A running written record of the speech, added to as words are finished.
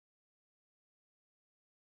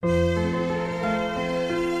If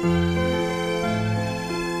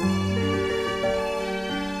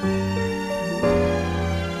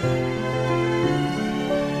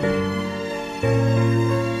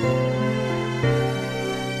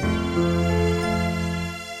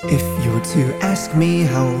you were to ask me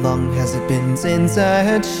how long has it been since I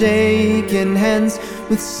had shaken hands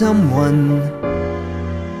with someone,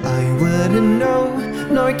 I wouldn't know,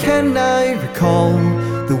 nor can I recall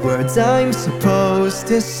the words I'm supposed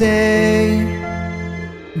to say.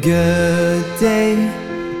 Good day,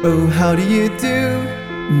 oh how do you do?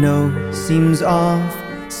 No, seems off.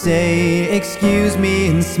 Say excuse me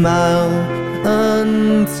and smile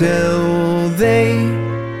until they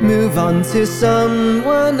move on to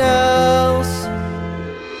someone else.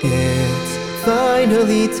 It's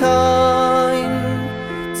finally time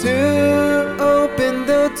to open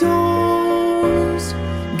the doors.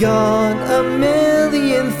 Got a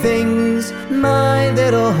million things my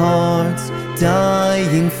little heart's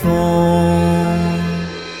dying for.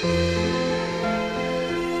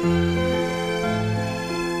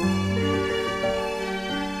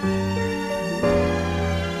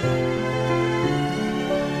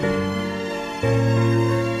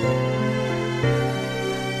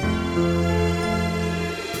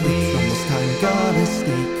 Gotta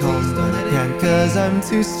stay calm, but I can't, 'cause I'm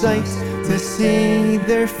too psyched to see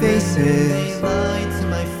their faces.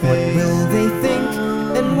 What will they think,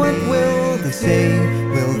 and what will they say?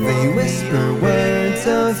 Will they whisper words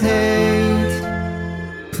of hate?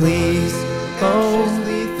 Please, oh,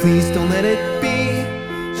 please don't let it be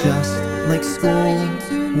just like school,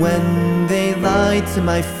 when they lied to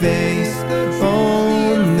my face,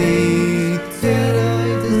 only to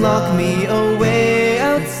lock me away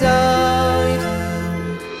outside.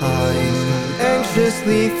 I'm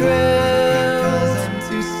anxiously thrilled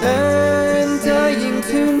and dying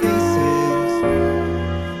to know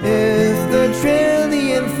if the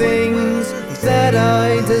trillion things that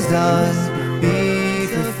I desire be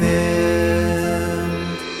fulfilled.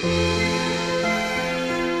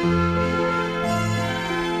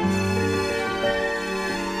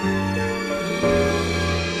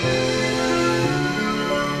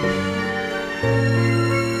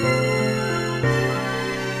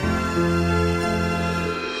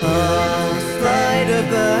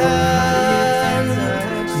 The hand,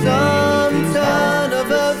 some turn of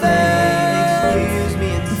events.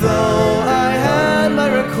 Though I had my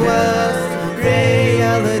request,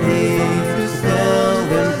 reality still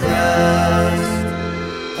impressed.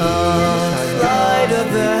 A sleight of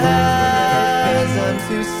the hand,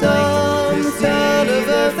 some turn of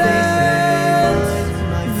events.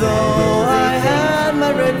 Though I had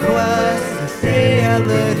my request,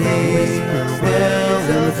 reality still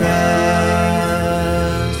impressed.